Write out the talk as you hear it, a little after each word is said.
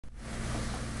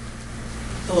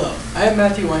Hello, I am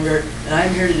Matthew Weingart, and I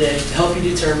am here today to help you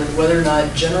determine whether or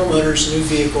not General Motors' new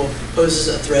vehicle poses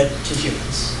a threat to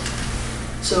humans.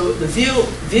 So the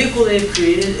vehicle they've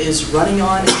created is running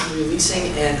on and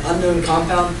releasing an unknown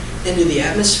compound into the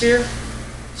atmosphere.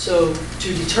 So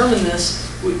to determine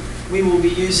this, we will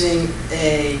be using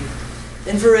a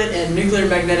infrared and nuclear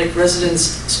magnetic resonance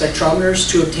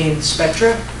spectrometers to obtain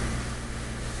spectra.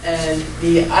 And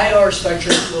the IR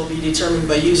spectrum will be determined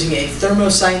by using a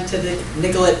thermoscientific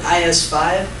Nicollet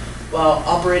IS5 while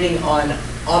operating on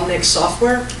Omnic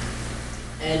software.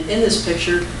 And in this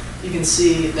picture, you can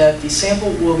see that the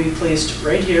sample will be placed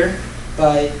right here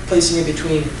by placing it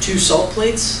between two salt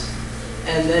plates,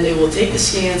 and then it will take the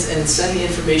scans and send the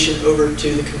information over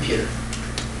to the computer.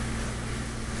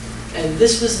 And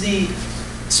this was the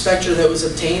spectra that was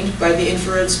obtained by the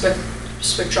infrared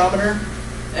spectrometer.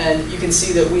 And you can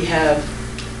see that we have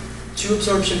two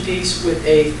absorption peaks with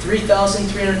a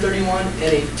 3,331 and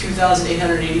a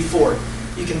 2,884.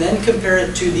 You can then compare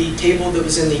it to the table that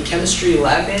was in the chemistry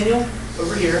lab manual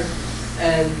over here,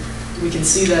 and we can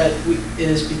see that it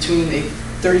is between a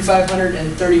 3,500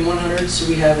 and 3,100, so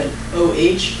we have an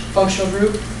OH functional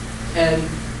group, and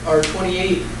our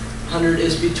 2,800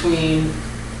 is between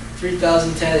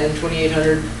 3,010 and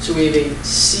 2,800, so we have a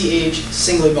CH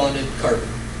singly bonded carbon.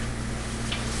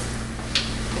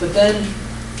 But then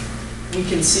we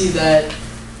can see that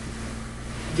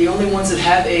the only ones that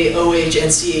have a OH and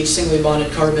CH singly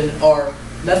bonded carbon are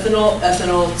methanol,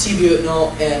 ethanol,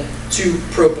 T-butanol, and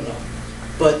 2-propanol.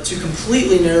 But to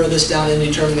completely narrow this down and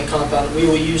determine the compound, we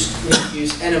will use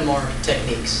NMR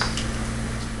techniques.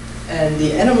 And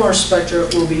the NMR spectra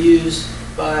will be used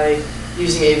by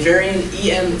using a Varian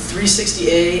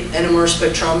EM360A NMR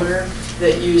spectrometer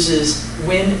that uses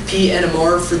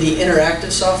WinP-NMR for the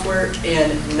interactive software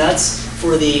and NUTS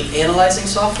for the analyzing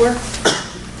software.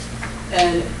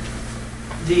 And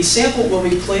the sample will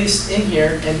be placed in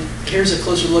here, and here's a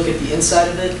closer look at the inside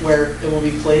of it where it will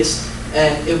be placed.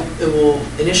 And it will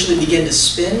initially begin to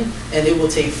spin, and it will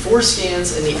take 4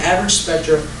 scans, and the average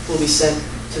spectra will be sent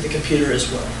to the computer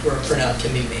as well, where a printout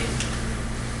can be made.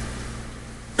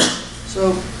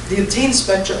 So the obtained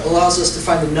spectra allows us to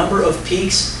find the number of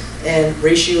peaks and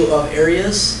ratio of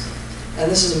areas, and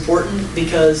this is important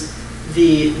because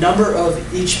the number of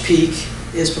each peak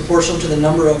is proportional to the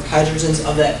number of hydrogens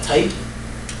of that type.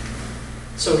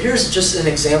 So here's just an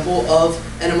example of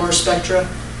NMR spectra.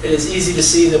 It is easy to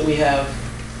see that we have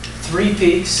 3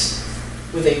 peaks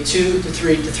with a 2 to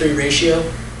 3 to 3 ratio.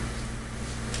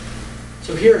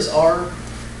 So here's our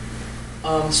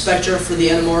spectra for the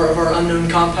NMR of our unknown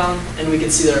compound, and we can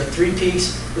see there are 3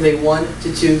 peaks with a 1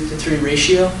 to 2 to 3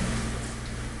 ratio.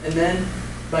 And then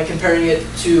by comparing it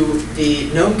to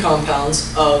the known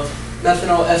compounds of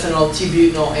methanol, ethanol,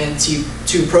 T-butanol, and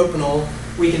 2-propanol,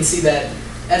 we can see that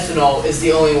ethanol is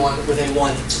the only one with a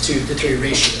 1 to 2 to 3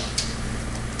 ratio.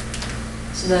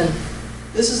 So then,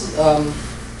 this is,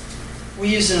 we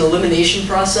used an elimination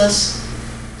process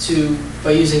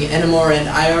by using NMR and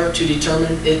IR to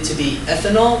determine it to be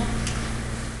ethanol.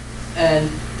 And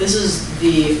this is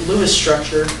the Lewis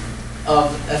structure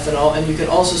of ethanol, and you can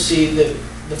also see the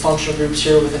functional groups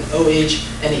here with an OH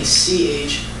and a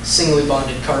CH singly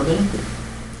bonded carbon.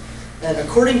 And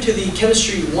according to the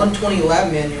Chemistry 120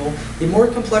 lab manual, the more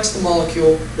complex the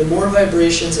molecule, the more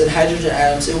vibrations and hydrogen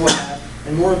atoms it will have,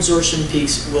 and more absorption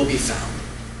peaks will be found.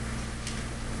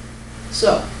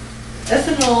 So,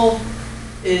 ethanol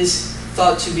is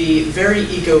thought to be very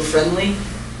eco-friendly,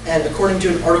 and according to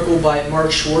an article by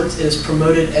Mark Schwartz, it is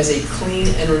promoted as a clean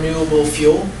and renewable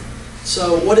fuel.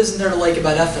 So what isn't there to like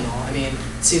about ethanol? I mean,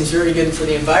 it seems very good for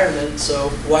the environment,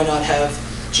 so why not have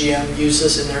GM use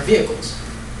this in their vehicles?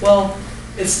 Well,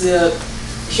 it's the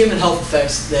human health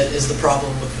effects that is the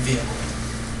problem with the vehicle.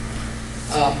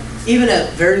 Even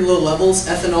at very low levels,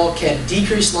 ethanol can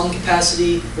decrease lung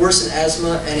capacity, worsen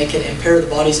asthma, and it can impair the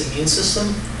body's immune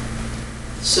system.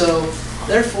 So,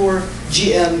 therefore,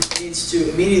 GM needs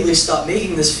to immediately stop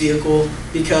making this vehicle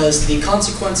because the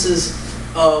consequences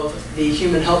of the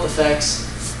human health effects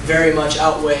very much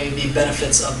outweigh the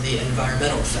benefits of the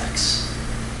environmental effects.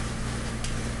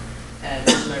 And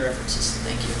those are my references.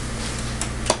 Thank you.